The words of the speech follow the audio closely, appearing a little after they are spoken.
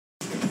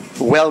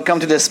Welcome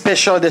to the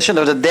special edition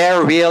of the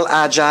Dare Real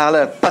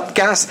Agile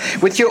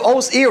podcast with your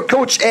host here,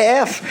 Coach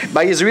AF,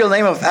 by his real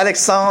name of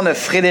Alexandre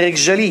Frédéric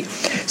Joly.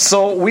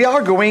 So we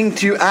are going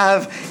to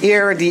have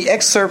here the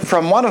excerpt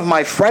from one of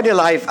my Friday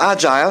Live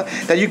Agile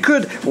that you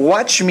could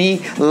watch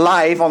me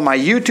live on my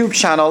YouTube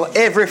channel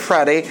every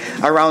Friday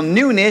around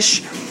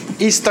noonish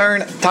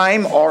Eastern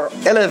Time or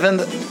 11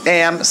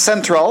 a.m.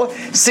 Central,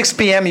 6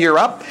 p.m.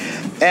 Europe.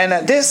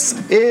 And this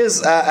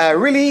is a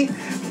really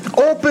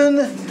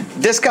open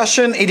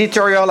discussion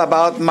editorial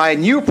about my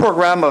new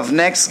program of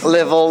Next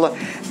Level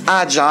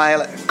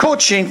Agile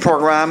coaching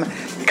program,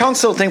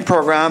 consulting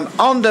program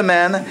on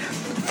demand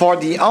for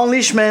the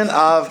unleashment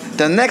of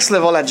the next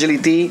level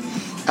agility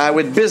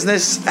with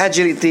business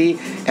agility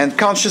and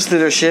conscious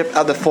leadership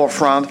at the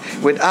forefront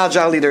with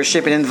agile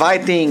leadership and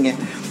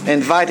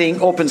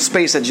inviting open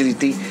space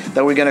agility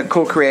that we're going to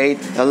co-create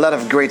a lot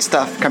of great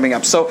stuff coming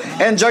up. So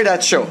enjoy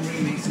that show.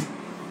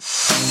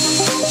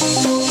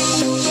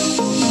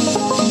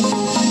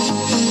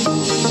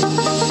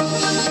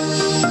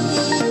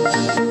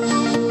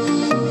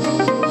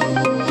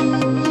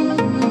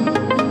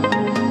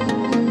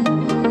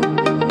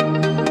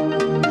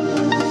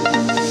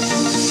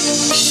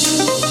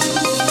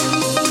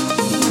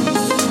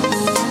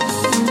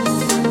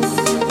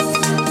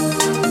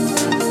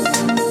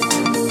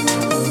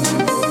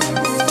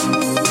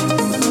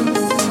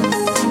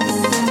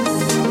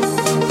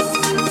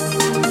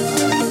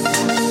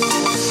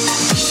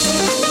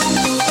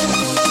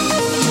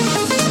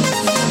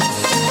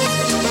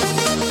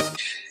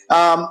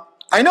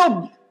 I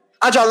know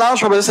Agile Lounge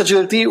for Business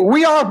Agility,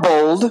 we are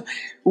bold,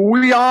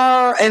 we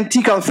are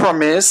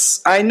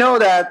anti-conformists. I know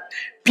that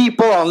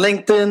people on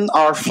LinkedIn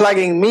are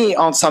flagging me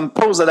on some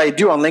posts that I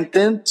do on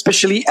LinkedIn,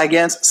 especially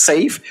against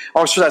SAFe,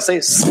 or should I say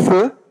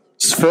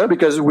SFE,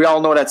 because we all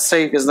know that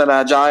SAFe is not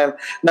Agile,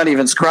 not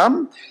even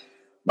Scrum.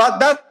 But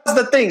that's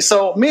the thing.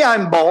 So me,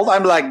 I'm bold,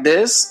 I'm like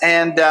this,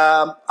 and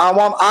I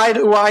want to hide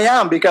who I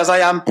am because I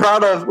am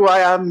proud of who I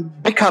am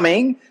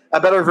becoming, a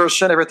better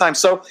version every time.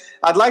 So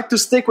I'd like to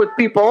stick with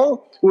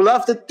people who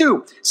loved it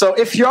too. So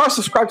if you are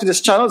subscribed to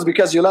this channel, it's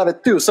because you love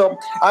it too. So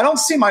I don't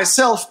see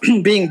myself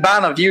being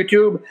banned of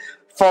YouTube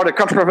for the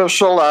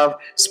controversial of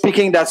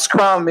speaking that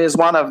Scrum is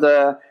one of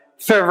the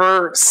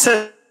favored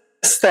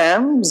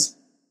systems,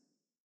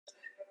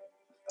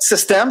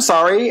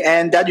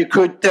 and that you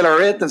could tailor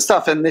it and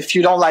stuff. And if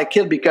you don't like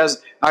it because,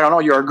 I don't know,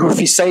 you're a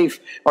goofy SAFe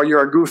or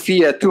you're a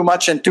goofy too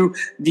much into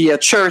the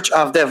church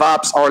of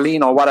DevOps or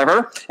Lean or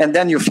whatever, and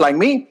then you flag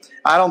me,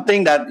 I don't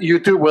think that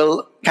YouTube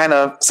will kind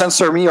of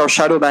censor me or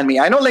shadow ban me.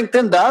 I know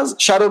LinkedIn does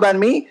shadow ban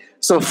me,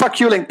 so fuck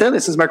you, LinkedIn.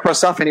 This is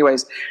Microsoft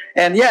anyways.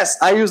 And yes,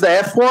 I use the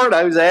F word,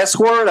 I use the S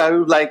word, I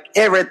use like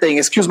everything.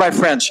 Excuse my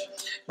French.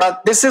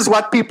 But this is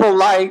what people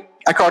like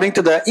according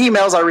to the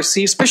emails I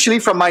receive, especially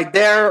from my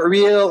Dare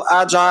Real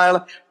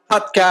Agile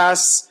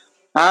podcasts.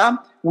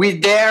 We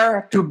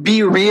dare to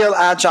be real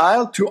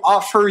agile, to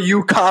offer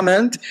you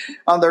comment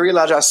on the Real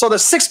Agile. So the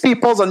 6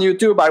 people on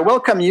YouTube, I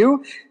welcome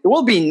you. It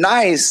will be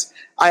nice.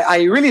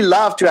 I really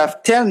love to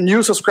have 10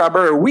 new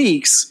subscriber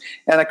weeks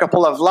and a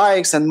couple of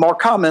likes and more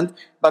comment.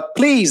 But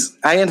please,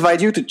 I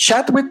invite you to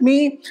chat with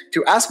me,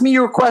 to ask me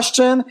your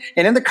question.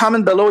 And in the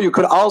comment below, you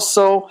could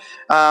also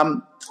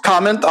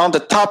comment on the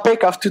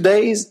topic of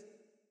today's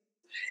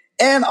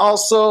and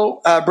also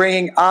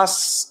bringing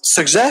us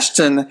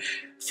suggestion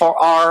for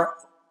our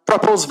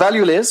proposed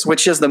value list,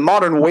 which is the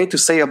modern way to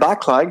say a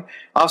backlog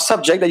of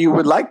subject that you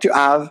would like to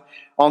have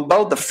on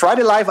both the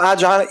Friday Live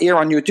Agile here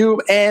on YouTube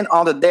and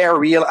on the Dare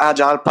Real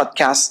Agile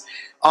podcast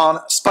on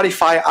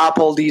Spotify,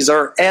 Apple,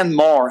 Deezer, and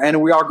more.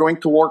 And we are going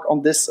to work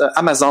on this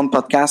Amazon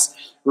podcast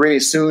really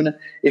soon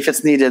if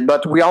it's needed.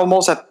 But we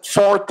almost at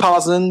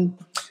 4,000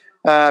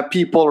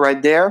 people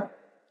right there.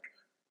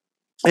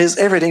 Is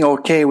everything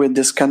okay with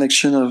this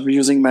connection of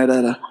using my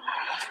data?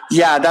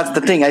 Yeah, that's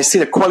the thing. I see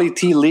the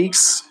quality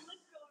leaks.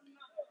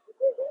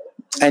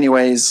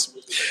 Anyways,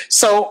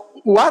 so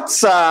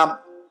what I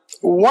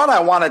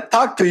want to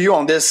talk to you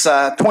on this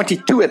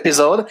 22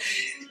 episode,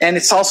 and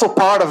it's also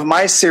part of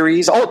my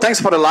series. Oh, thanks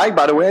for the like,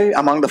 by the way,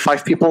 among the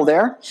 5 people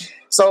there.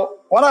 So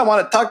what I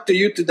want to talk to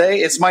you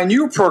today is my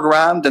new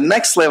program, the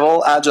Next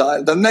Level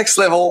Agile, the Next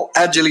Level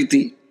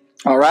Agility.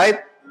 All right.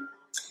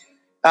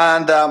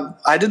 And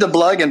I did a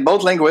blog in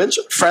both language,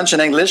 French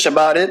and English,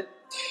 about it.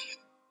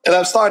 And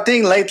I'm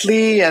starting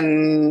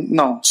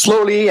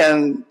slowly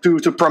and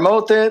to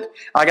promote it.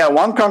 I got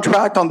 1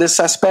 contract on this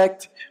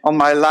aspect. On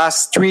my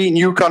last 3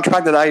 new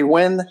contract that I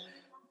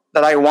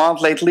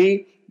want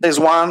lately, there's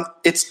one.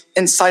 It's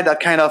inside that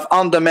kind of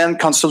on-demand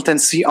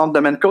consultancy,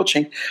 on-demand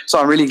coaching. So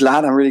I'm really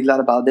glad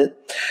about it.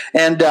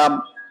 And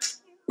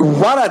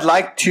what I'd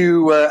like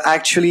to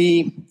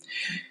actually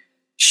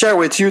share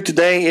with you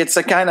today, it's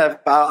a kind of,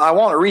 I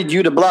won't read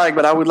you the blog,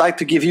 but I would like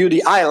to give you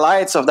the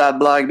highlights of that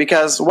blog,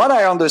 because what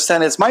I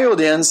understand is my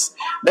audience,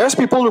 there's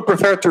people who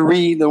prefer to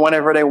read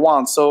whenever they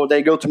want, so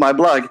they go to my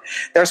blog.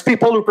 There's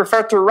people who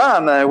prefer to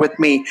run with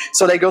me,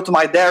 so they go to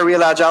my Dare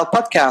Real Agile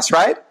podcast,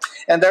 right?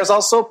 And there's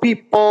also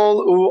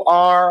people who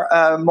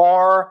are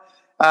more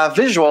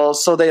visuals,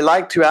 so they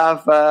like to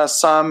have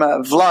some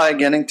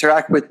vlog and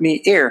interact with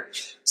me here.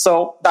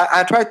 So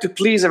I try to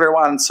please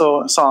everyone,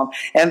 so on.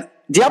 And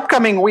the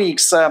upcoming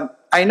weeks,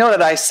 I know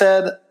that I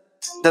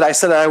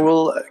said I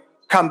will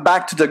come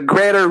back to the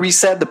greater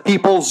reset, the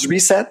people's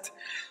reset,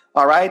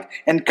 all right,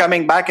 and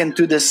coming back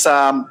into this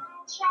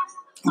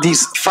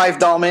these 5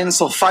 dolmens,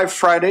 so 5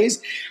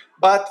 Fridays.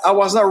 But I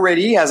was not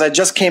ready, as I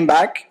just came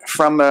back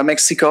from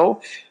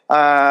Mexico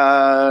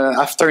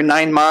after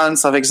 9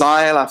 months of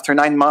exile, after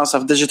 9 months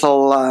of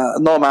digital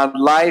nomad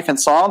life, and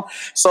so on.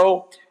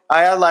 So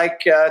I had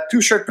like a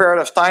 2 short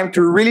period of time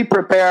to really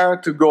prepare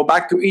to go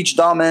back to each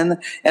domain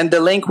and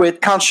the link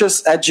with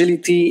conscious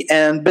agility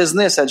and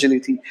business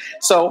agility.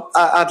 So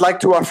I'd like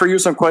to offer you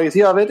some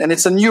quality of it. And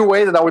it's a new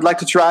way that I would like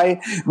to try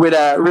with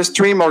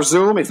Restream or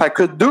Zoom. If I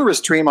could do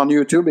Restream on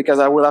YouTube, because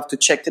I will have to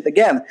check it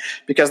again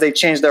because they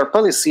changed their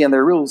policy and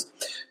their rules.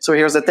 So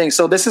here's the thing.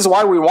 So this is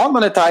why we won't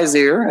monetize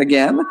here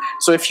again.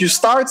 So if you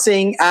start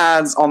seeing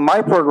ads on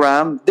my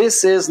program,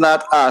 this is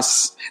not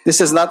us.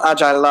 This is not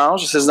Agile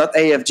Lounge. This is not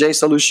AFJ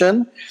Solution.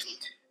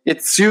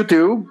 It's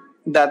YouTube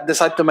that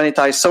decide to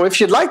monetize. So if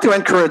you'd like to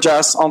encourage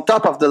us on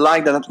top of the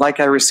like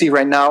I receive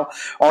right now,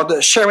 or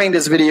the sharing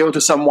this video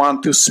to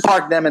someone to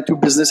spark them into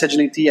business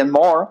agility and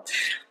more.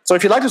 So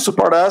if you'd like to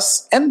support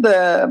us, in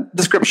the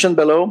description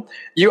below,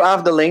 you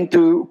have the link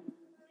to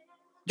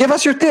give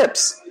us your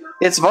tips.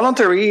 It's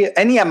voluntary.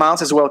 Any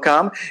amount is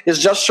welcome. It's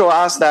just show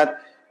us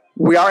that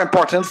we are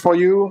important for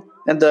you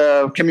and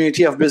the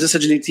community of business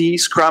agility,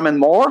 Scrum, and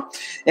more,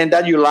 and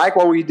that you like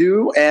what we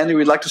do and you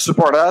would like to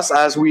support us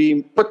as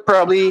we put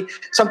probably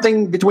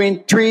something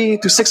between 3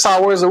 to 6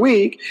 hours a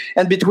week,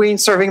 and between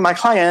serving my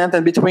client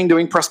and between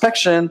doing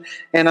prospection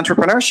and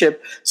entrepreneurship.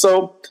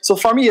 So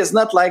for me, it's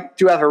not like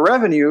to have a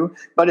revenue,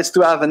 but it's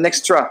to have an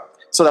extra.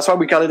 So that's why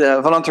we call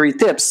it voluntary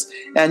tips.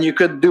 And you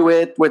could do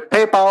it with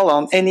PayPal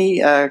on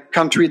any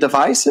country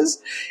devices.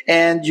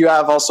 And you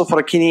have also, for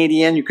the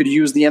Canadian, you could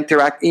use the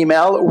Interact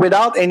email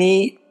without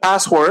any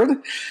password.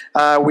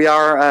 We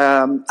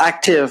are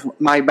active.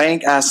 My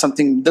bank has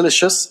something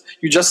delicious.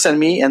 You just send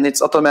me and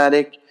it's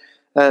automatic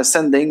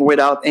sending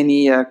without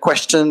any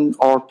question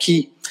or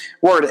key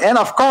word. And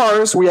of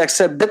course, we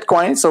accept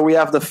Bitcoin. So we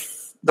have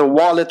the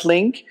wallet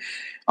link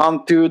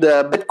onto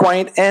the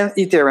Bitcoin and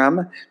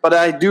Ethereum, but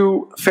I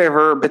do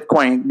favor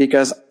Bitcoin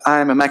because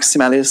I'm a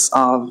maximalist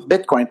of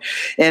Bitcoin.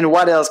 And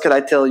what else could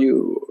I tell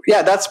you?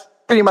 Yeah, that's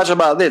pretty much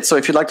about it. So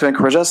if you'd like to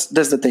encourage us,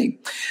 that's the thing.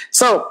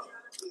 So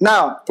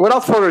now,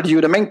 without further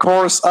ado, the main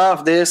course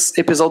of this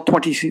episode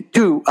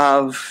 22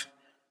 of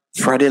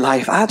Friday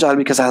Life Agile,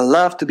 because I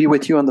love to be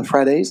with you on the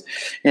Fridays,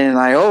 and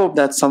I hope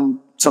that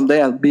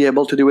someday I'll be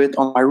able to do it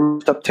on my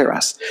rooftop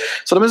terrace.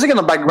 So the music in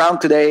the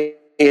background today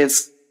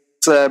is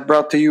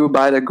brought to you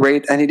by the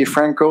great Annie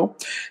DiFranco.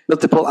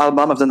 Multiple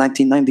album of the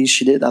 1990s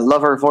she did. I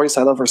love her voice.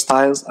 I love her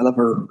styles. I love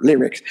her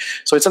lyrics.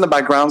 So it's in the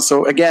background.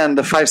 So again,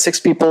 the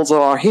 5-6 people who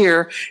are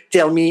here,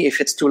 tell me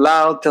if it's too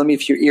loud. Tell me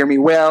if you hear me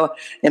well.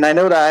 And I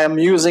know that I am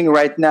using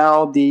right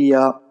now the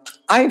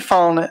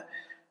iPhone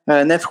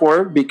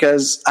network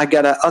because I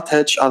got a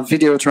outage of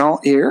Videotron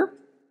here.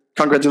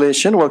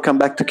 Congratulations. Welcome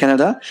back to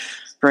Canada.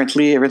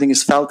 Apparently everything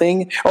is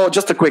faulting. Oh,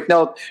 just a quick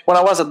note. When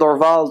I was at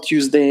Dorval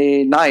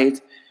Tuesday night,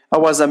 I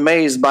was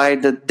amazed by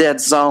the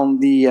dead zone.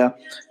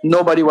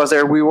 Nobody was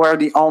there. We were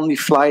the only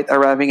flight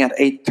arriving at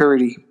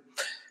 8:30.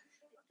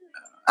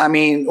 I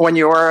mean, when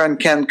you were in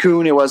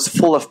Cancun, it was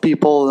full of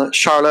people.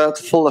 Charlotte,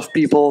 full of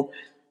people.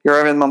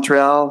 You're in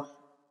Montreal,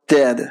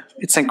 dead.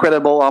 It's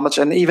incredible how much.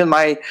 And even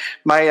my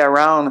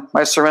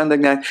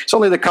surrounding, it's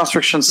only the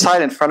construction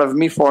site in front of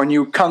me for a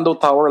new condo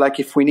tower, like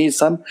if we need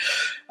some.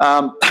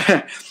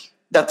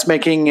 That's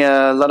making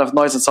a lot of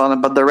noise and so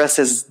on, but the rest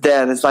is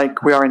dead. It's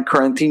like we are in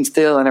quarantine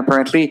still, and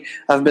apparently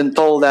I've been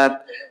told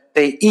that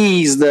they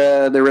eased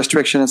the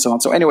restriction and so on.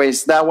 So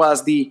anyways, that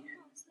was the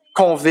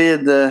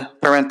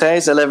COVID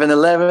parenthesis,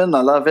 11:11.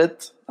 I love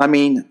it. I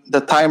mean, the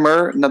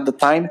timer, not the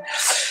time.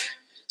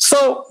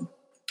 So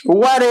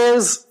what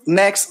is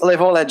next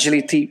level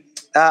agility?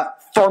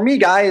 For me,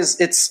 guys,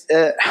 it's,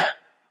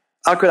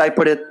 how could I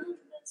put it?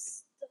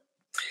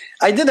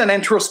 I did an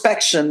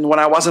introspection when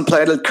I was in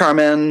Playa del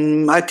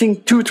Carmen, I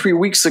think 2-3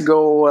 weeks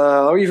ago,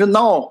 or even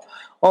no,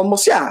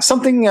 almost, yeah,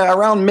 something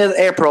around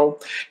mid-April,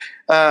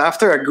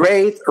 after a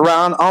great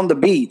run on the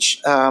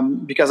beach,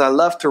 because I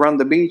love to run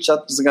the beach.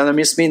 That's going to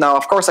miss me. Now,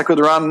 of course, I could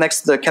run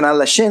next to the Canal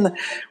La Chine,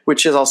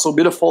 which is also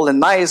beautiful and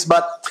nice,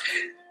 but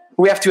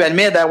we have to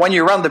admit that when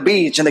you run the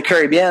beach in the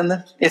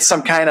Caribbean, it's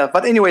some kind of,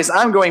 but anyways,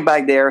 I'm going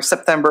back there,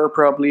 September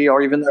probably,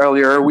 or even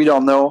earlier, we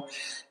don't know,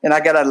 and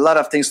I got a lot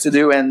of things to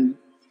do, and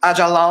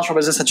Agile Lounge for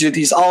Business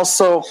Agility is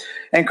also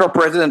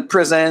incorporated and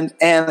present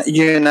in the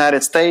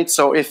United States.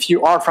 So if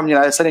you are from the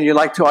United States and you'd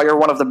like to hire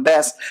one of the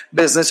best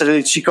business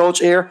agility coach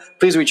here,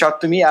 please reach out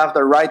to me. I have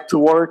the right to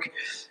work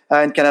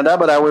in Canada,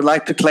 but I would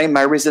like to claim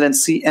my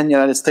residency in the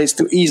United States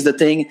to ease the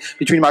thing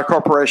between my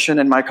corporation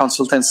and my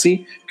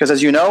consultancy. Because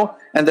as you know,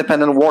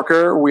 independent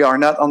worker, we are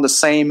not on the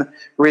same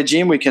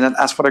regime. We cannot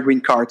ask for a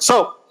green card.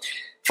 So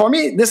for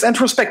me, this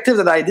introspective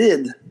that I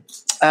did,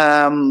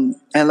 And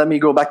let me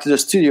go back to the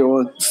studio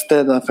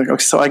instead of. Okay,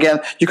 so again,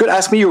 you could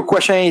ask me your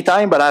question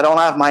anytime, but I don't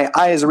have my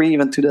eyes really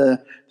even to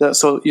the.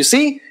 So you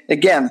see,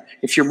 again,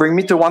 if you bring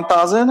me to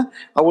 1,000,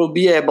 I will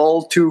be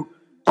able to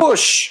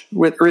push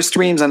with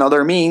restreams and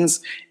other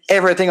means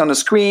everything on the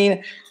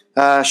screen.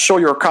 Show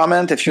your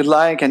comment if you'd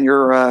like, and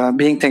you're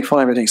being thankful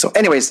and everything. So,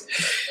 anyways.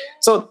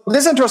 So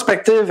this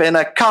introspective and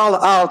a call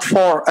out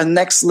for a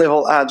next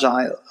level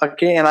agile,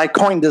 okay? And I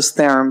coined these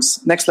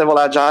terms, next level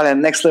agile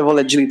and next level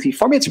agility.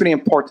 For me, it's really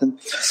important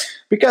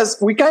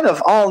because we kind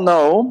of all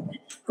know,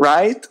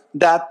 right,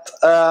 that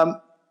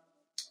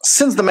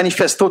since the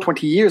manifesto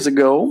 20 years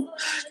ago,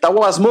 that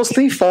was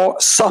mostly for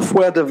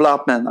software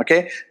development,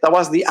 okay? That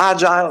was the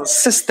agile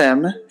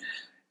system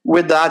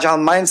with the agile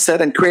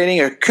mindset and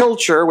creating a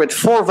culture with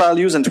 4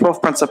 values and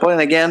 12 principles. And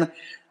again,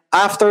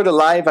 after the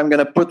live, I'm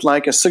going to put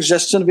like a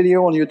suggestion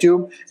video on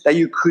YouTube that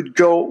you could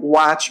go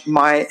watch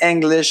my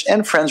English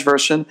and French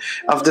version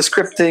of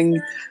descripting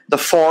the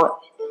 4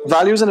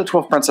 values and the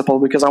 12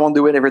 principles, because I won't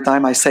do it every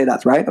time I say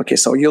that, right? Okay,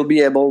 so you'll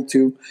be able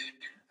to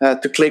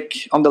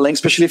click on the link,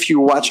 especially if you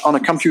watch on a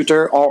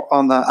computer or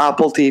on the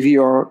Apple TV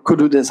or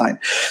Kudu Design.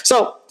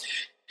 So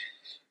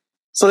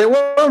they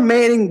were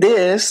making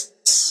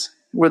this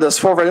with those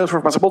 4 values,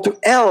 4 principles to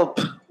help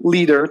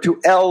leader,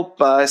 to help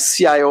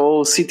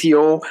CIO,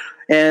 CTO,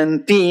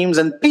 and teams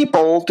and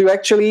people to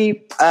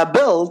actually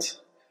build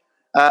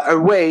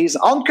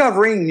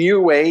uncovering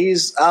new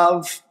ways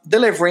of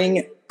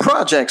delivering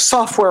projects,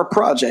 software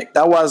project.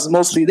 That was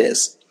mostly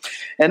this.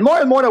 And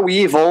more that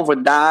we evolve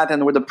with that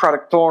and with the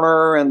product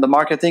owner and the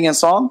marketing and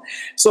so on.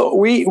 So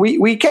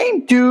we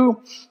came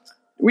to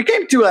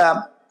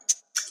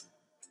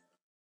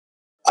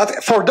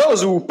for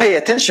those who pay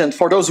attention,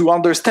 for those who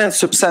understand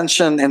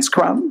Substantion and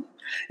Scrum,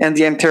 and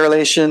the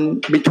interrelation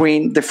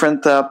between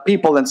different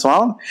people and so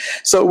on.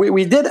 So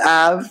we did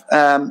have,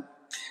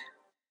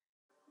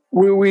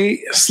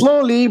 we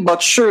slowly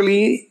but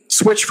surely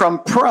switched from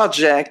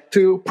project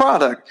to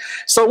product.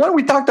 So when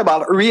we talked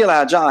about real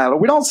agile,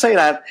 we don't say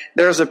that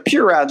there's a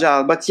pure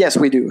agile, but yes,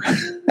 we do.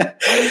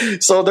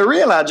 So the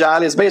real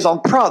agile is based on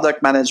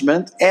product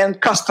management and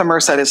customer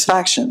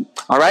satisfaction.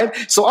 All right.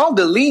 So all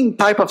the lean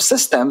type of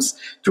systems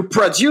to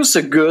produce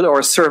a good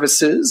or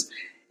services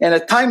in a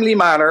timely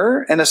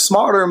manner, in a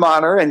smarter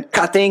manner, and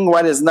cutting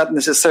what is not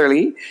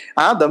necessarily.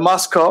 The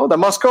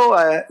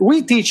Moscow,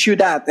 we teach you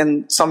that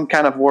in some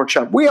kind of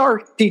workshop. We are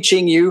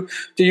teaching you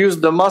to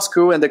use the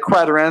Moscow and the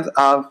quadrant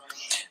of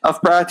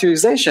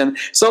prioritization.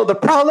 So the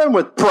problem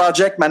with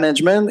project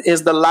management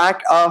is the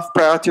lack of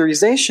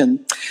prioritization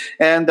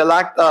and the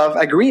lack of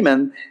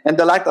agreement and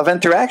the lack of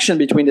interaction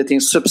between the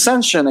teams.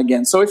 Substantion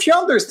again. So if you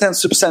understand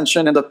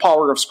Substantion and the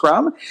power of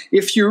Scrum,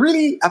 if you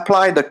really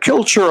apply the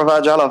culture of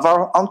Agile,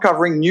 of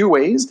uncovering new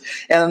ways,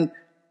 and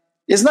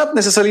it's not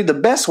necessarily the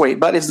best way,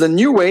 but it's the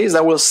new ways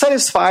that will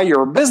satisfy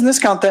your business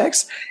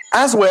context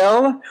as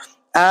well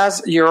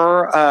as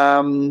your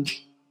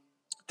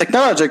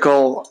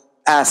technological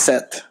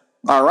asset.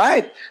 All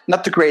right,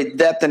 not to create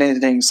depth in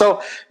anything.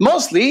 So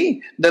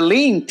mostly the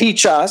lean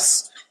teach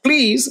us,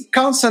 please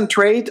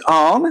concentrate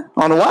on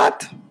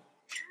what?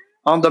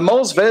 On the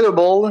most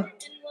valuable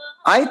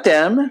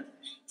item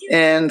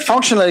and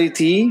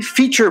functionality,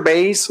 feature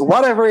base,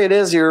 whatever it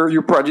is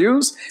you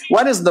produce.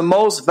 What is the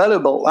most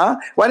valuable?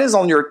 What is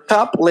on your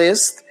top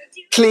list?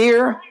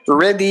 Clear,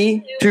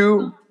 ready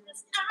to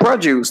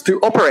produce, to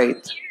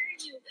operate.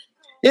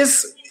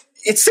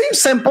 It seems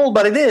simple,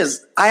 but it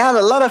is. I have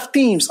a lot of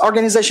teams,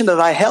 organizations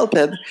that I helped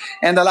in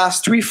the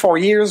last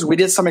 3-4 years. We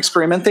did some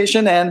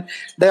experimentation and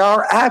they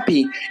are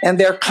happy and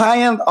their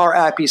clients are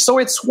happy. So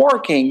it's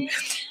working.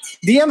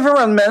 The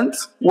environment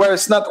where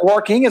it's not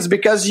working is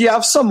because you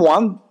have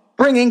someone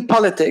bringing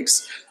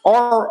politics,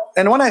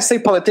 and when I say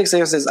politics,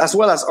 is as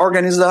well as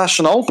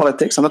organizational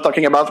politics. I'm not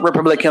talking about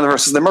Republican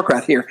versus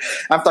Democrat here.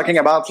 I'm talking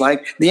about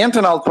like the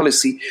internal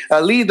policy,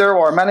 a leader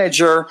or a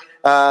manager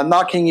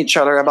knocking each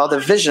other about the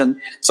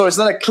vision. So it's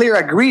not a clear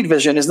agreed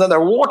vision. It's not a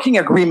working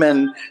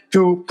agreement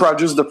to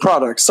produce the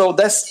product. So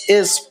this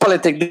is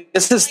politics.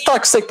 This is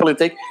toxic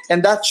politics,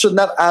 and that should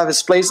not have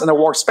its place in a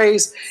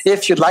workspace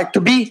if you'd like to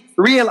be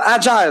real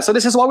agile. So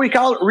this is what we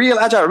call real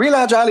agile. Real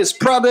agile is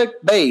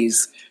product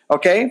based.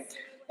 Okay?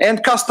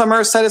 And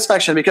customer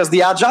satisfaction, because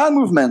the Agile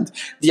movement,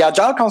 the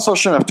Agile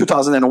Consortium of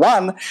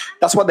 2001,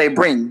 that's what they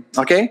bring,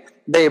 okay?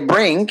 They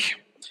bring,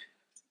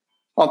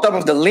 on top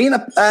of the lean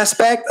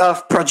aspect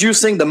of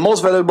producing the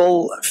most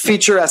valuable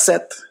feature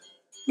asset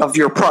of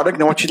your product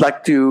and what you'd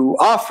like to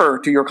offer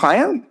to your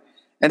client,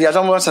 and the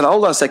Agile movement said,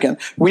 hold on a second,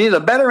 we need a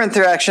better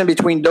interaction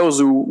between those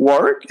who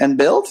work and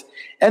build,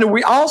 and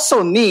we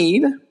also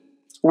need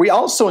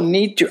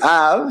to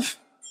have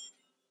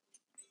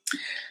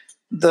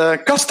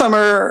the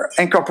customer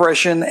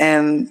incorporation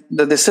and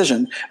the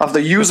decision of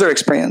the user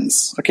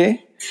experience,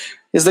 okay?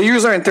 Is the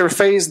user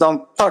interface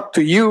don't talk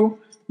to you,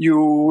 you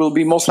will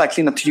be most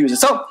likely not to use it.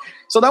 So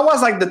that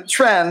was like the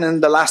trend in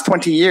the last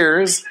 20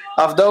 years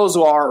of those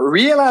who are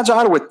real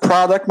agile with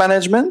product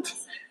management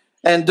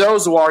and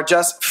those who are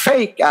just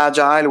fake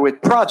agile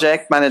with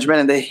project management,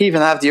 and they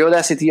even have the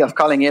audacity of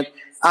calling it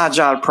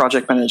agile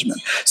project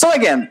management. So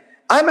again,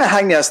 I'm a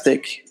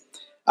agnostic.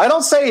 I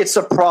don't say it's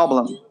a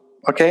problem,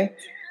 okay?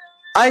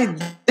 I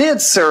did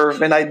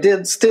serve and I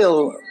did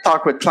still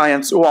talk with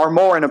clients who are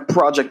more in a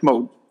project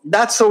mode.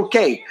 That's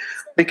okay,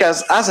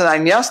 because as an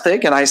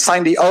agnostic, and I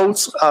signed the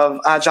oath of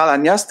agile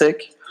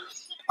agnostic,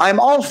 I'm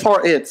all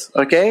for it,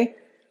 okay?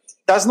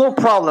 That's no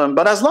problem.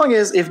 But as long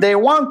as if they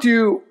want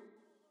to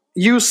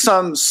use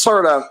some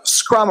sort of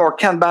Scrum or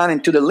Kanban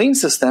into the lean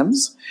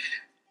systems,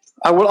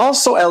 I will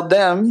also help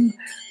them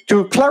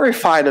to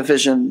clarify the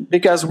vision,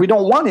 because we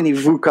don't want any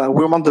VUCA.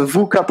 We want the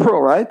VUCA Pro,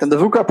 right? And the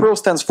VUCA Pro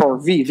stands for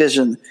V,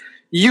 vision.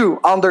 You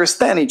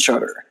understand each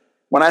other.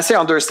 When I say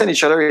understand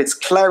each other, it's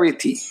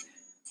clarity.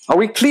 Are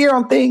we clear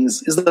on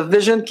things? Is the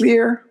vision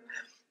clear?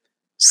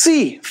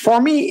 C, for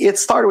me, it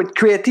started with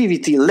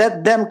creativity.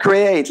 Let them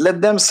create.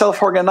 Let them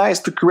self-organize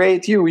to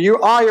create you. You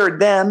hire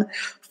them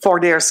for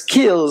their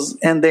skills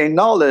and their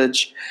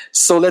knowledge.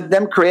 So let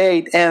them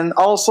create. And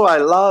also, I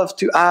love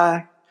to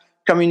add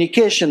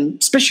communication,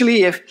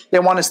 especially if they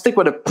want to stick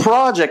with a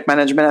project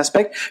management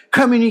aspect.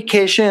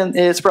 Communication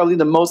is probably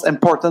the most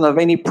important of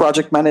any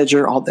project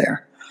manager out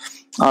there.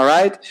 All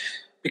right?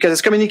 Because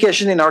it's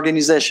communication in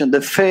organization,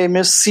 the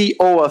famous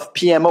CO of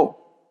PMO.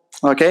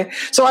 Okay?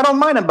 So I don't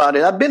mind about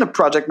it. I've been a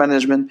project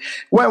management.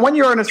 When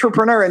you're an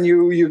entrepreneur and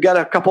you got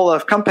a couple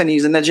of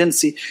companies, an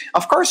agency,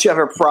 of course you have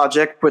a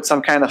project with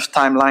some kind of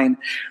timeline.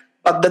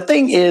 But the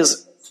thing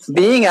is,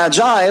 being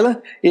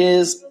agile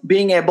is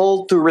being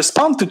able to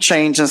respond to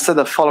change instead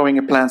of following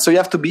a plan. So you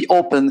have to be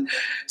open.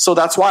 So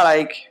that's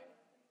why,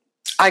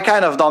 I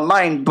kind of don't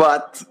mind,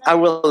 but I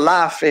will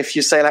laugh if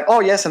you say oh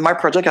yes, in my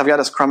project I've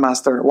got a Scrum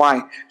Master.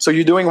 Why? So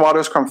you're doing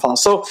water Scrum Fall.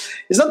 So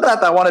it's not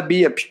that I want to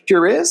be a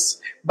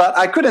purist, but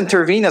I could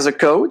intervene as a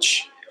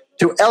coach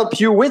to help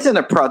you within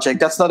a project.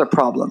 That's not a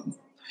problem.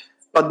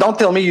 But don't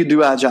tell me you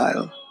do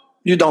agile.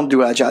 You don't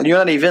do agile. You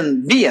don't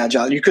even be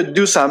agile. You could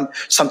do some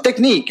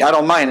technique. I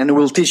don't mind, and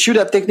we'll teach you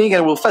that technique,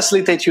 and we'll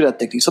facilitate you that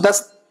technique. So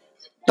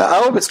I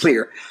hope it's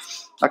clear.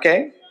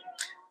 Okay?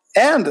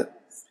 And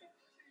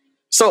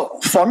so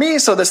for me,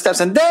 the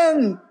steps, and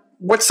then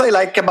let's say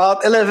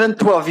about 11,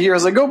 12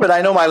 years ago, but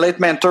I know my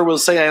late mentor will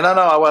say, no,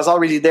 I was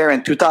already there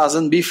in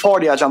 2000 before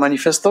the Agile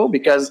Manifesto,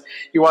 because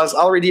he was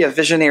already a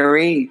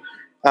visionary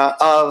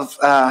of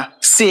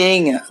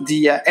seeing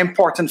the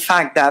important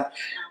fact that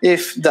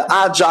if the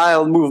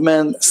Agile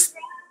movement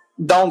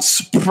don't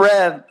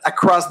spread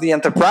across the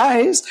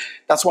enterprise,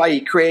 that's why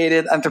he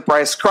created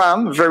Enterprise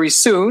Scrum very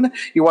soon.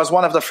 He was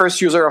one of the first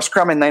users of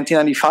Scrum in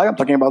 1995. I'm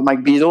talking about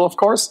Mike Beadle, of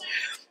course.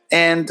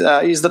 And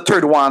he's the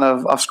third one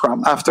of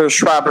Scrum. After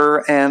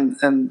Schraber and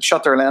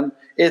Shutterland,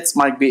 it's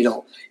Mike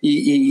Beadle.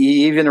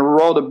 He even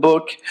wrote a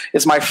book.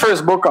 It's my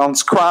first book on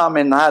Scrum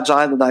and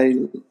Agile that I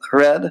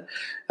read,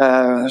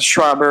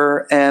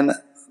 Schraber and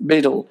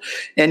Beadle.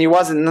 And he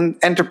was an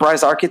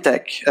enterprise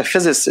architect, a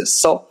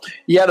physicist. So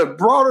he had a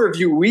broader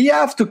view. We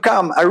have to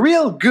come, a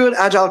real good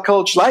Agile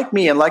coach like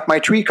me and like my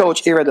tree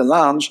coach here at the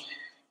lounge,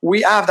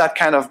 we have that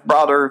kind of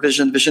broader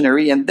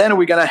visionary, and then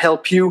we're going to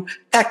help you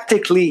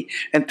tactically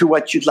into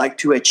what you'd like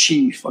to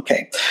achieve.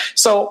 Okay.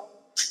 So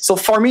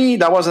for me,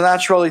 that was a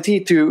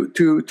naturality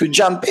to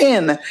jump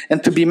in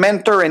and to be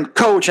mentor and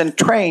coach and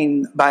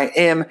trained by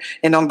him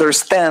and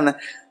understand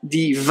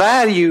the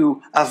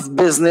value of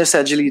business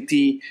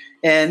agility.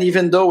 And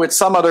even though with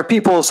some other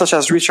people, such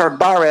as Richard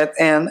Barrett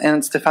and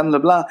Stéphane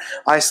Leblanc,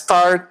 I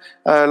start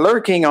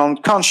lurking on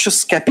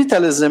conscious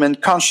capitalism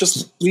and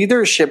conscious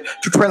leadership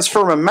to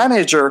transform a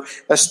manager,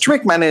 a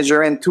strict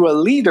manager, into a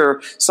leader,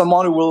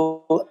 someone who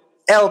will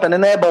help and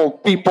enable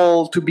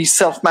people to be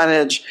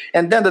self-managed.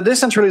 And then the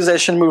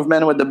decentralization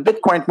movement with the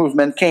Bitcoin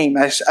movement came,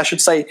 I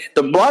should say,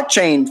 the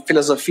blockchain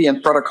philosophy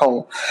and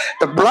protocol.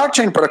 The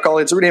blockchain protocol,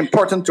 it's really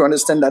important to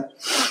understand that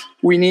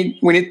we need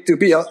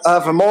to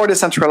have a more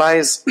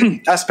decentralized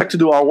aspect to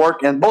do our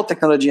work in both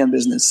technology and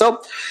business.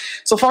 So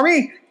for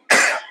me,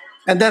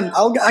 and then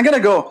I'm going to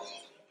go,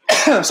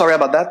 sorry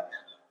about that.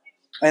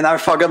 And I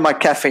forgot my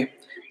cafe.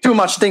 Too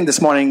much thing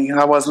this morning.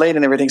 I was late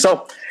and everything.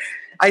 So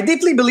I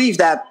deeply believe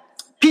that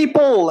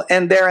people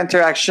and their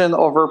interaction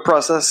over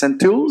process and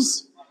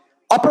tools,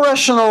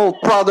 operational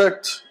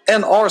product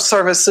and or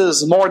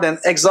services more than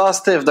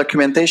exhaustive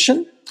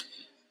documentation,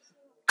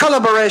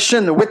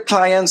 collaboration with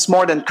clients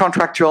more than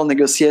contractual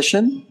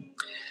negotiation,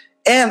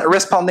 and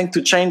responding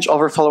to change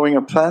over following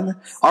a plan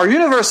are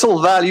universal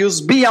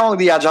values beyond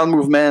the Agile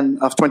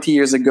movement of 20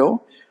 years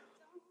ago,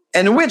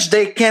 in which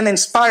they can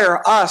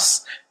inspire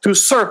us to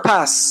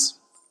surpass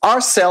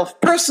ourselves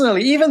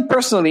personally, even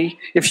personally,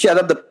 if you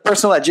adopt the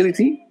personal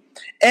agility,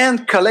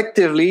 and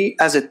collectively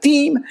as a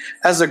team,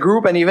 as a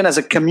group, and even as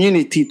a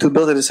community to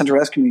build a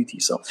decentralized community.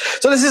 So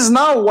this is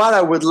now what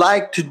I would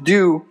like to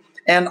do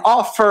and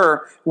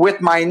offer with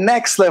my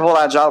next level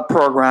Agile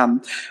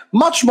program.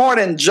 Much more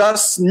than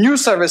just new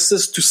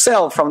services to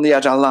sell from the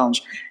Agile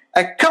Lounge.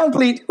 A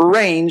complete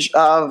range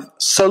of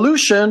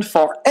solutions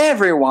for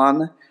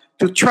everyone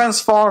to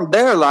transform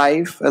their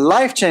life,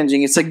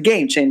 life-changing. It's a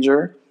game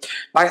changer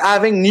by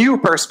having new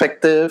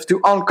perspective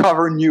to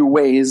uncover new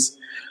ways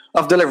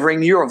of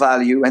delivering your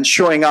value and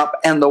showing up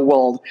in the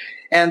world.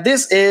 And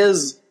this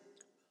is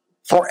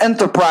for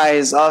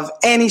enterprise of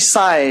any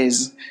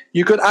size.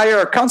 You could hire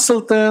a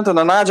consultant and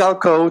an agile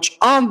coach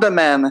on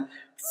demand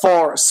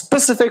for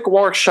specific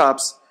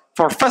workshops,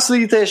 for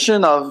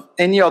facilitation of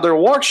any other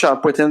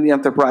workshop within the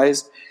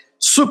enterprise,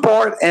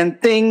 support and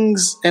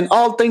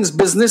all things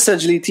business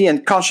agility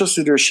and conscious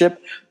leadership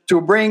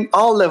to bring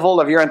all level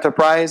of your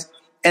enterprise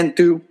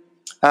into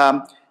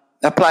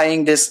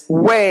applying this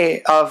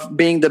way of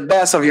being the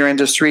best of your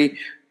industry,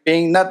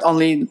 being not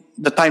only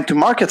the time to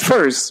market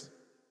first,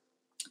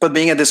 but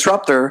being a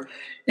disruptor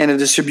and a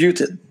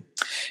distributed.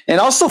 And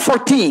also for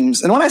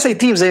teams. And when I say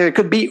teams, it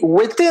could be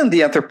within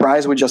the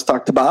enterprise we just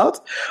talked about,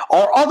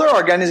 or other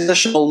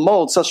organizational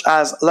modes such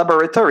as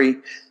laboratory,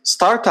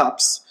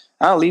 startups,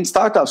 lean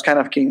startups kind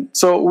of thing.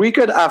 So we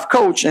could have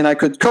coach, and I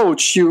could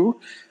coach you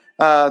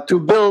to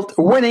build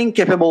a winning,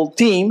 capable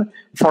team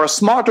for a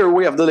smarter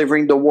way of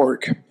delivering the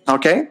work.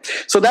 Okay?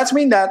 So that's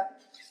mean that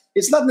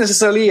it's not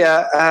necessarily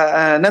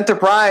an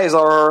enterprise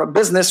or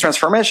business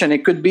transformation.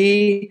 It could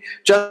be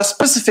just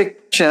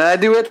specific. And I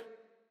do it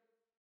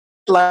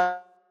like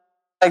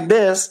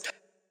this.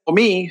 For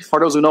me, for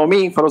those who know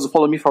me, for those who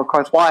follow me for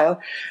quite a while,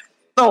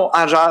 no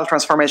agile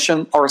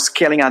transformation or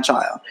scaling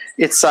agile.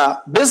 It's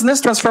a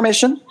business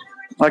transformation.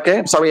 Okay,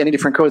 I'm sorry, any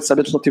different code, it's a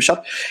bit too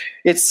short.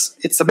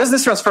 It's a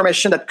business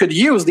transformation that could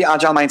use the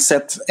agile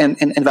mindset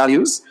and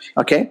values,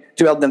 okay,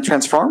 to help them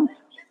transform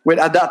with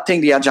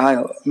adopting the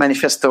agile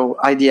manifesto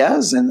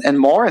ideas and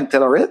more and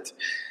tailor it.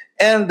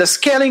 And the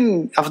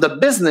scaling of the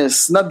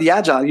business, not the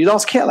agile. You don't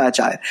scale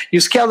agile. You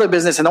scale the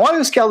business. And while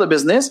you scale the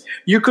business,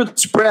 you could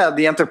spread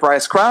the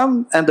enterprise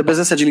scrum and the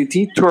business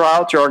agility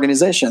throughout your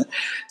organization.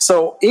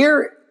 So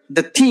here,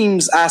 the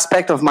teams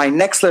aspect of my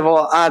next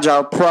level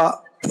agile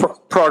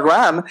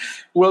program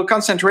will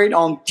concentrate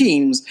on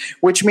teams,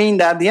 which mean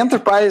that the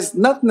enterprise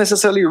not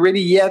necessarily ready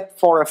yet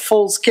for a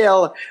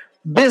full-scale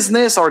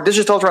business or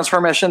digital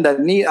transformation that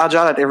need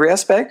agile at every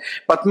aspect,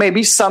 but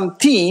maybe some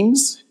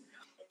teams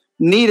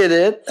needed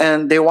it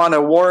and they want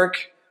to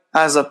work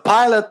as a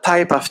pilot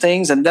type of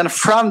things, and then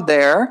from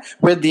there,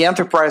 with the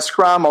enterprise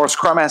scrum or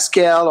scrum at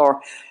scale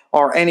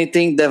or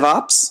anything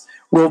DevOps,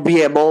 will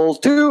be able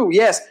to,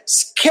 yes,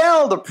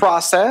 scale the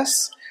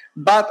process,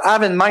 but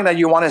have in mind that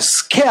you want to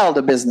scale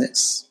the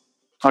business.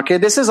 Okay,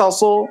 this is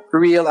also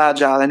real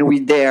agile, and we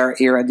dare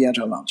here at the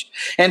Agile Lounge.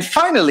 And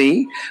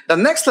finally, the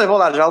next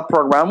level agile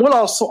program will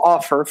also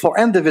offer for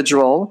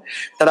individual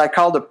that I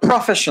call the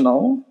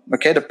professional,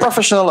 okay, the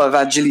professional of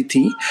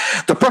agility,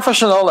 the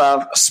professional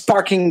of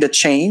sparking the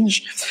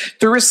change,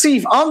 to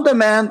receive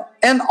on-demand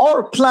and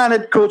or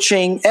planned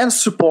coaching and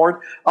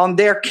support on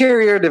their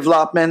career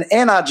development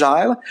and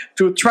agile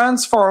to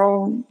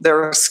transform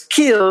their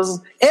skills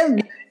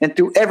and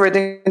into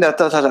everything that.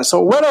 So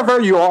whatever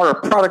you are, a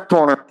product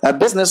owner, a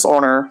business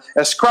owner,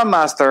 a scrum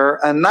master,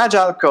 an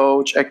agile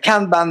coach, a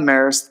Kanban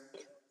master,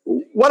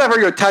 whatever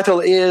your title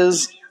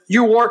is,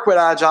 you work with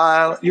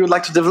agile, you would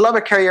like to develop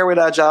a career with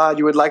agile,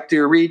 you would like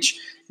to reach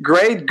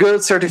great,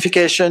 good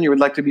certification, you would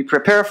like to be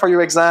prepared for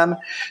your exam,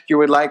 you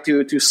would like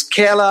to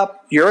scale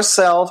up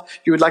yourself,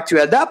 you would like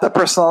to adapt a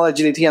personal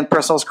agility and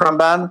personal scrum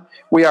ban,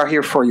 we are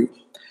here for you.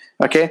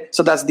 Okay,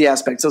 so that's the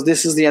aspect. So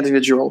this is the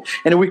individual.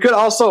 And we could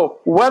also,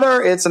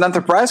 whether it's an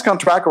enterprise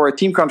contract or a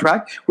team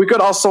contract, we could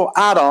also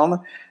add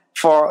on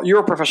for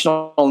your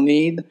professional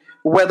need,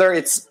 whether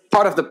it's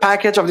part of the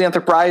package of the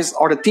enterprise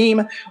or the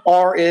team,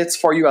 or it's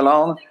for you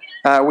alone.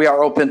 We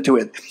are open to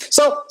it.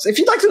 So if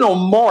you'd like to know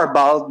more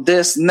about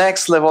this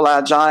next level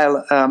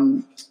agile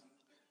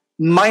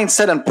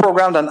mindset and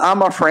program that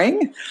I'm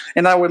offering,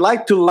 and I would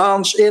like to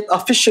launch it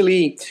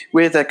officially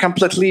with a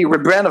completely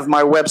rebrand of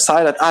my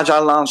website at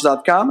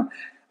agilelaunch.com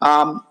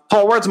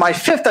towards my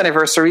 5th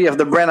anniversary of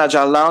the brand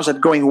Agile Lounge, that's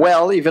going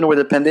well even with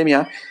the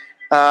pandemic,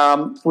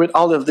 with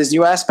all of this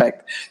new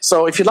aspect.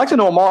 So if you'd like to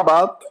know more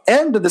about,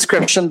 in the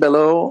description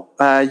below,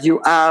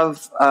 you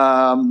have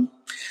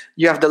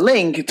the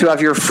link to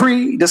have your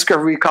free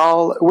discovery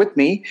call with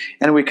me,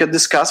 and we could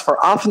discuss for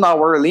half an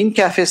hour, Lean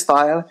Cafe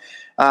style,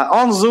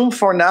 on Zoom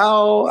for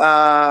now.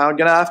 I'm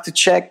going to have to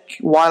check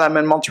while I'm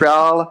in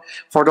Montreal.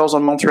 For those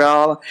on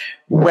Montreal,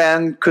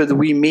 when could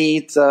we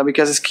meet?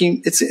 Because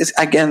it's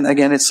again,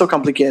 it's so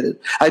complicated.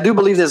 I do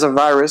believe there's a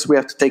virus. We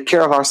have to take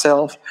care of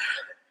ourselves.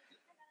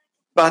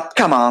 But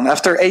come on,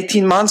 after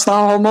 18 months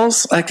now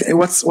almost, like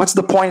what's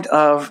the point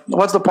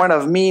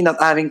of me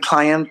not having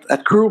client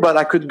at Crew, but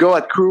I could go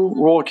at Crew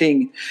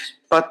working.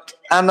 But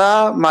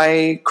Anna,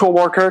 my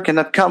coworker,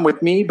 cannot come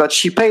with me, but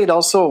she paid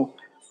also.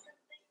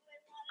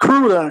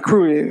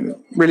 Crew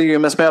really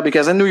messed me up,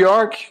 because in New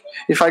York,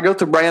 if I go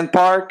to Bryant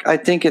Park, I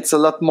think it's a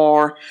lot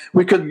more.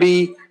 We could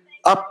be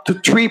up to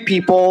 3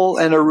 people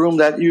in a room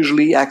that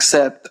usually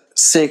accept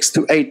 6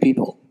 to 8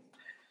 people.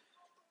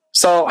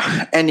 So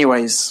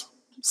anyways,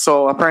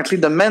 so apparently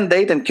the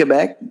mandate in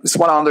Quebec, is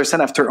what I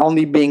understand after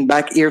only being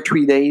back here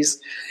 3 days,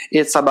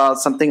 it's about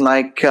something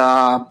like,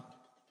 I'm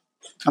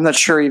not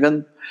sure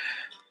even,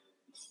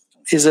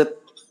 is it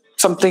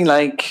something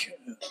like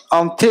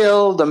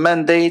until the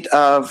mandate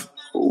of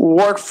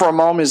work from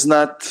home is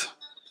not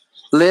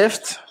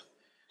Lyft,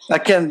 I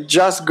can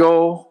just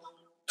go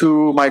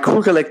to my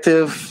Crew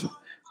Collective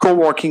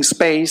co-working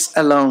space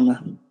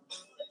alone.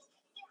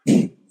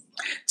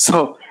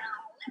 So,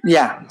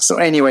 yeah. So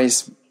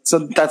anyways, so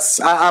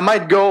that's, I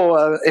might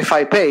go if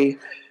I pay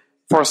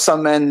for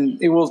some, and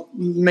it will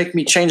make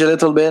me change a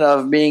little bit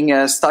of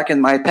being stuck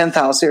in my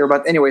penthouse here.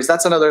 But anyways,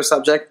 that's another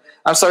subject.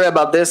 I'm sorry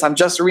about this. I'm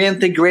just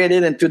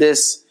reintegrated into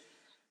this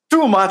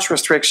too much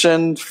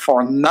restriction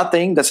for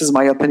nothing. This is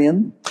my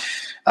opinion.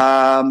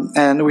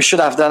 And we should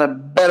have done a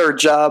better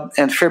job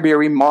in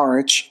February,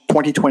 March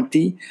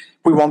 2020.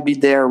 We won't be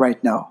there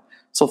right now.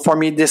 So for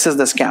me, this is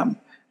the scam.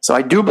 So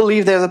I do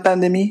believe there's a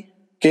pandemic.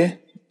 Okay,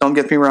 don't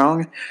get me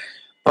wrong.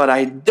 But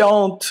I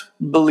don't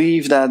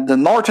believe that the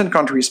northern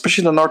country,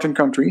 especially the northern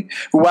country,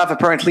 who have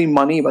apparently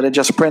money, but they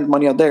just print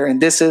money out there.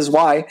 And this is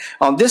why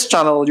on this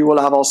channel, you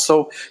will have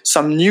also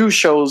some new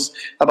shows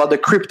about the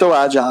crypto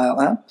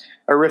agile,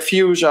 a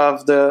refuge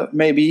of the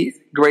maybe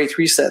great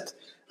reset,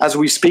 as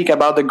we speak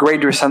about the great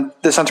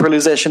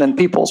decentralization and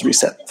people's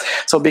reset.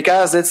 So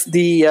because it's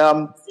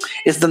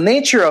the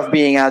nature of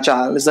being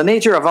agile, it's the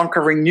nature of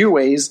uncovering new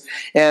ways.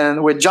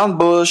 And with John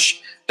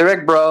Bush,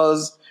 Derek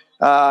Bros,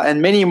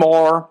 and many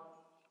more,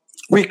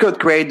 we could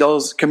create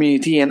those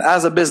community. And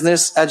as a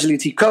business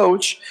agility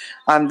coach,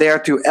 I'm there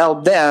to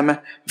help them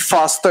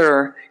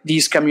foster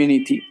these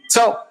community.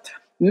 So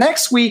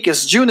next week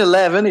is June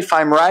 11, if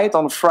I'm right,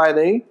 on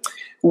Friday.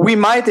 We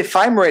might, if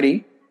I'm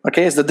ready,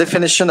 okay, it's the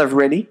definition of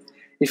ready.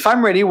 If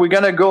I'm ready, we're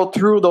going to go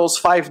through those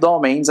 5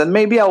 domains, and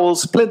maybe I will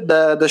split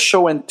the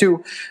show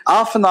into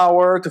half an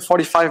hour to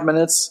 45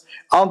 minutes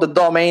on the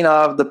domain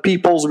of the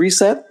people's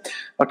reset,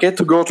 okay,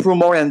 to go through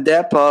more in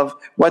depth of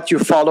what you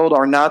followed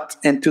or not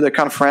into the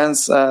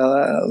conference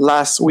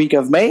last week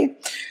of May,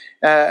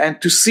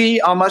 and to see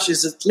how much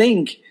is it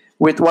linked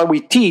with what we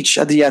teach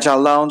at the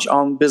Agile Lounge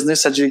on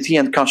business agility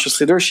and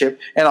conscious leadership,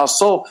 and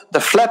also the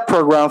FLEP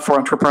program for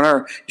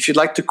entrepreneur. If you'd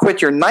like to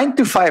quit your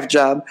 9-to-5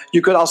 job,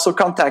 you could also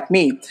contact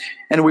me,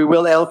 and we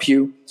will help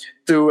you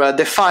to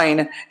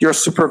define your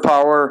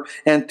superpower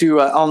and to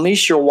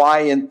unleash your why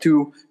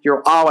into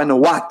your how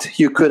and what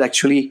you could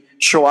actually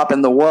show up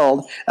in the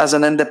world as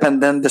an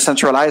independent,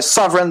 decentralized,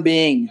 sovereign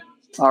being.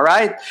 All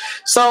right?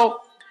 So,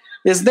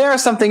 is there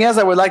something else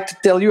I would like to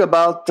tell you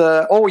about?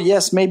 Oh,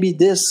 yes, maybe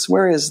this.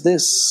 Where is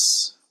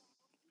this?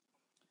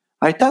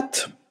 I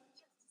thought.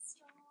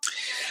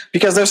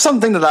 Because there's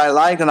something that I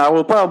like, and I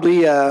will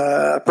probably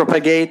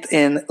propagate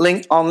on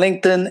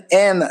LinkedIn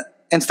and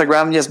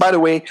Instagram. Yes, by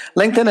the way,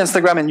 LinkedIn,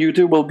 Instagram, and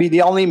YouTube will be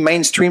the only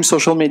mainstream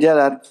social media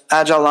that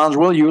Agile Lounge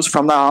will use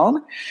from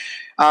now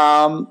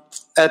on.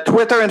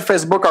 Twitter and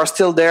Facebook are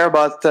still there,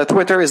 but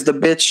Twitter is the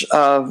bitch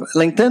of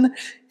LinkedIn,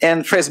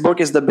 and Facebook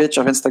is the bitch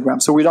of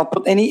Instagram. So we don't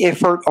put any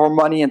effort or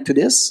money into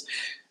this,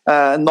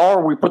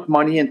 nor we put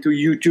money into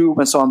YouTube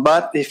and so on.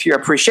 But if you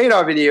appreciate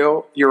our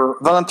video, your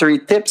voluntary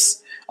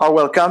tips are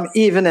welcome,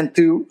 even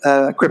into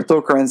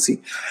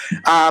cryptocurrency.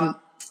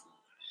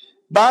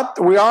 But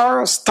we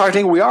are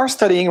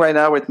studying right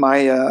now with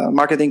my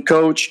marketing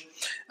coach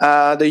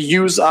the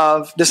use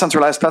of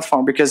decentralized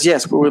platform, because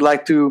yes, we would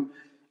like to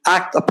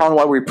act upon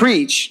what we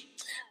preach,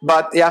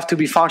 but you have to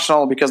be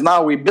functional, because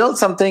now we built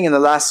something in the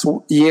last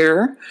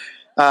year,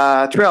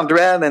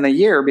 300 in a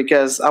year,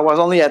 because I was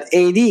only at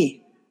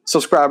 80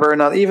 subscriber,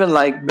 not even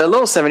like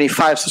below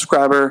 75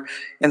 subscriber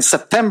in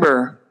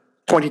September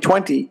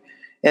 2020.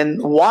 And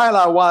while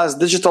I was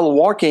digital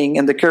walking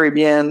in the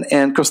Caribbean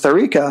and Costa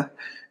Rica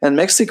and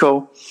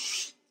Mexico,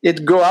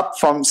 it go up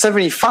from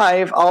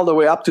 75 all the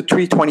way up to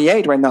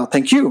 328 right now.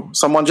 Thank you.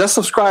 Someone just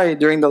subscribed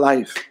during the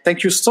live.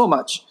 Thank you so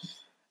much.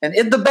 And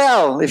hit the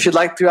bell if you'd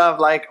like to have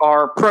like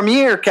our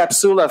premiere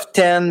capsule of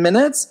 10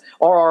 minutes,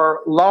 or our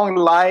long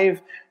live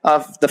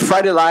of the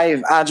Friday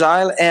Live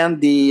Agile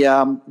and the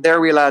Their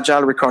Real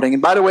Agile recording.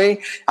 And by the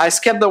way, I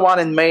skipped the one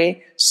in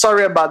May.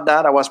 Sorry about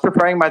that. I was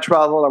preparing my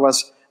travel. I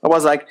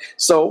was like,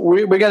 so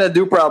we're going to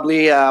do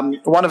probably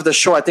one of the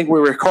show. I think we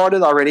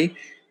recorded already,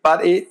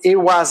 but it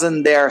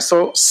wasn't there.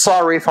 So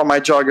sorry for my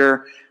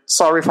jogger.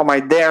 Sorry for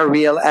my Their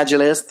Real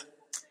Agilist.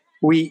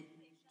 We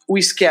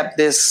skipped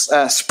this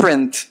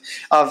sprint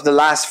of the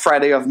last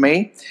Friday of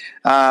May,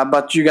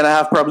 but you're going to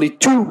have probably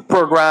 2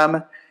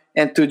 program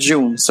into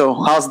June.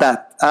 So how's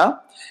that?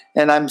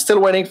 And I'm still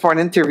waiting for an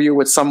interview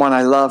with someone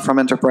I love from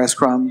Enterprise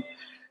Scrum.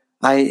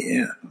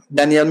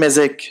 Daniel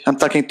Mezik, I'm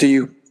talking to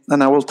you,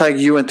 and I will tag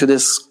you into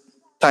this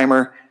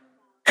timer.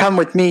 Come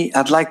with me.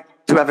 I'd like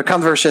to have a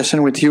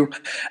conversation with you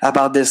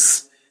about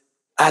this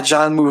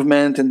agile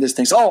movement and these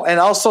things. Oh, and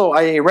also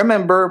I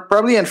remember,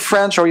 probably in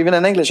French or even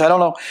in English, I don't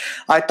know,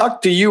 I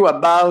talked to you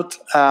about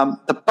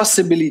the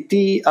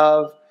possibility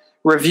of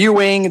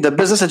reviewing the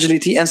Business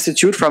Agility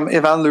Institute from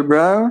Evan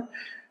Lebrun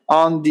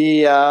on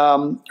the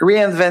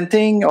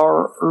reinventing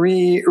or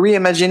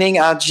reimagining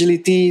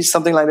agility,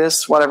 something like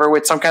this, whatever,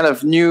 with some kind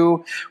of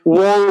new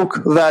woke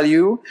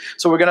value.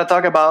 So we're going to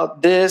talk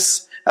about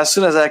this as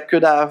soon as I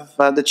could have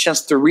the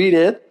chance to read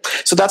it.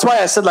 So that's why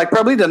I said, like,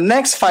 probably the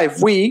next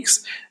 5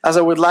 weeks, as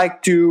I would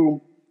like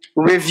to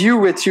review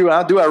with you,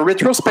 do a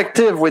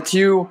retrospective with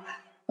you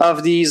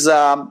of these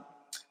 5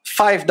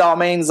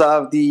 domains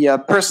of the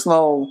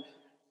personal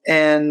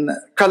and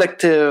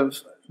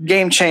collective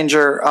game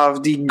changer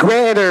of the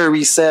Greater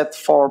Reset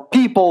for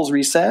People's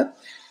Reset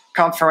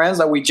conference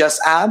that we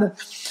just had.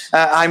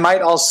 I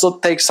might also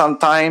take some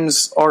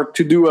times or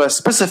to do a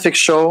specific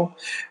show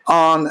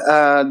on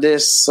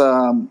this.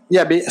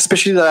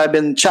 Especially that I've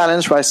been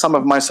challenged by some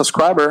of my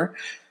subscribers.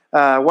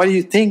 What do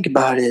you think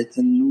about it?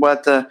 And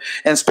and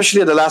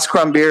especially the last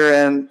Scrum Beer,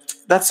 and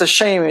that's a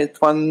shame it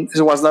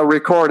was not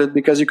recorded,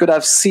 because you could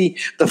have seen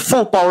the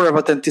full power of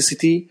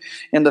authenticity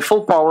and the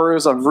full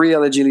powers of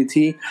real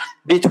agility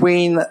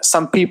between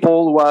some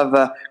people who have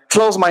a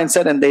closed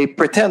mindset and they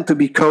pretend to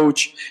be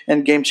coach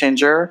and game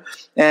changer.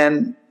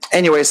 And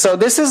anyway, so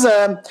this is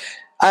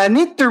I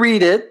need to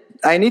read it.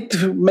 I need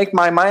to make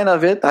my mind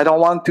of it. I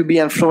don't want to be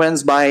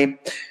influenced by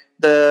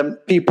the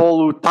people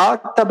who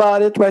talked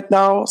about it right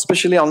now,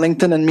 especially on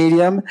LinkedIn and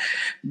Medium.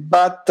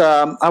 But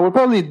I will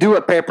probably do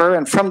a paper,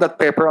 and from that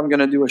paper, I'm going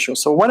to do a show.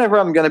 So whenever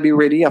I'm going to be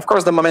ready, of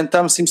course, the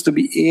momentum seems to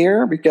be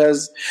here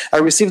because I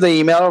received the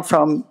email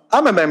from,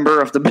 I'm a member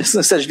of the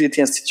Business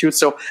Agility Institute,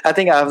 so I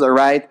think I have the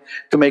right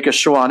to make a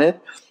show on it.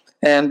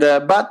 And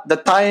but the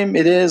time,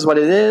 it is what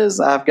it is.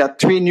 I've got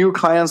 3 new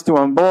clients to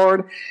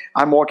onboard.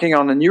 I'm working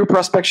on a new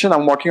prospection.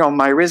 I'm working on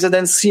my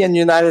residency in the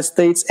United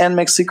States and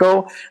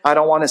Mexico. I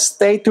don't want to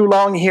stay too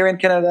long here in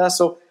Canada,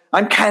 so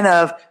I'm kind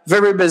of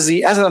very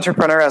busy as an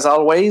entrepreneur as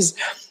always.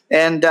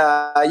 And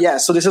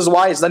so this is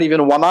why it's not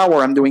even 1 hour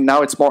I'm doing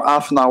now. It's more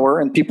half an hour,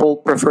 and people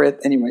prefer it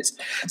anyways.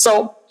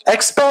 So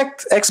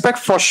expect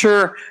for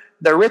sure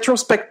the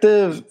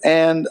retrospective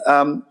and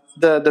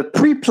the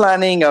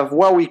pre-planning of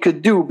what we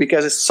could do,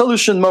 because it's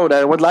solution mode.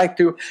 I would like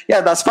to,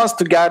 that's fun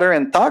to gather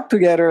and talk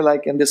together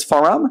like in this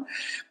forum.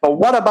 But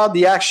what about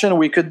the action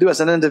we could do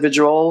as an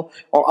individual,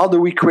 or how do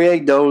we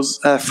create those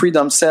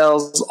freedom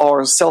cells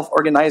or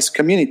self-organized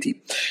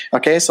community?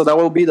 Okay, so that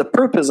will be the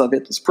purpose of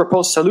it. It's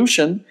proposed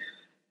solution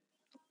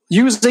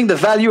using the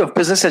value of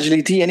business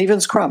agility and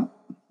even Scrum.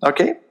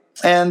 Okay,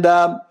 and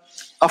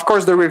of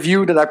course the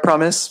review that I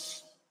promised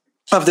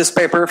of this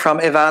paper from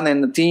Evan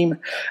and the team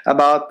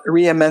about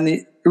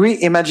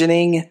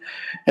reimagining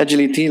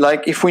agility,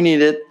 like if we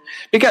need it,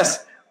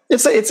 because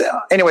it's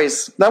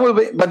anyways, that will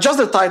be, but just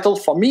the title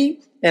for me,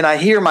 and I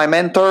hear my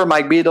mentor,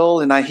 Mike Beadle,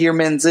 and I hear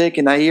Menzik,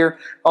 and I hear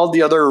all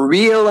the other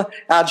real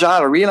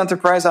agile, real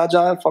enterprise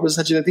agile for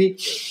business agility.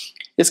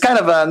 It's kind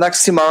of an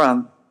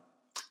oxymoron,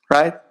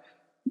 right?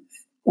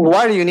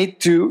 Why do you need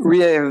to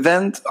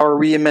reinvent or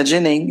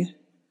reimagining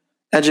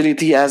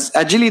agility, as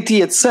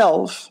agility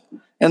itself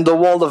in the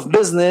world of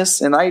business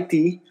and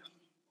IT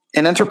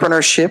and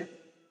entrepreneurship,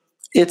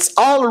 it's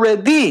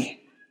already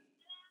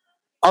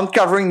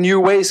uncovering new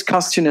ways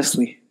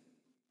continuously.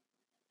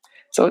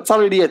 So it's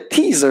already a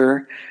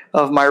teaser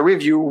of my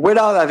review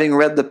without having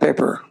read the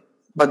paper.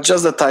 But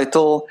just the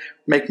title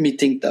make me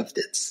think of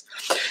this.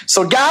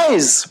 So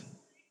guys,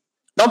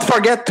 don't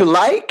forget to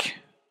like,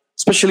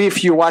 especially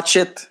if you watch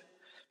it,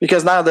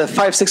 because now the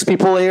 5-6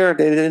 people here,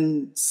 they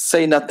didn't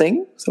say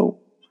nothing. So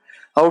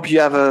I hope you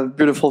have a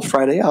beautiful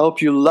Friday. I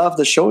hope you love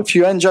the show. If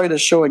you enjoy the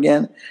show,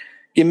 again,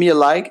 give me a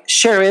like.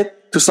 Share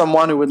it to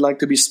someone who would like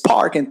to be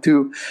sparked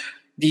into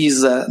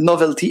these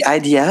novelty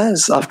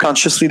ideas of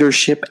conscious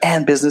leadership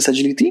and business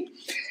agility.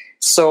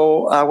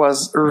 So I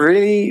was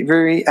really,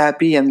 very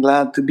happy and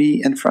glad to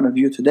be in front of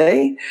you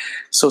today.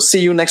 So see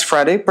you next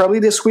Friday, probably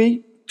this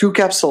week, 2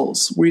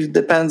 capsules. It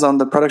depends on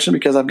the production,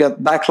 because I've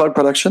got backlog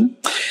production.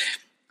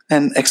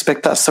 And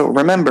expect us. So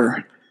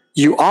remember,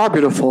 you are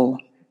beautiful.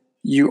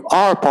 You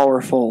are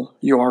powerful.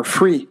 You are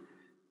free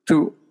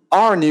to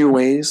our new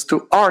ways,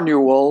 to our new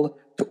world,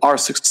 to our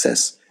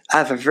success.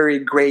 Have a very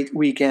great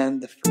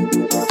weekend.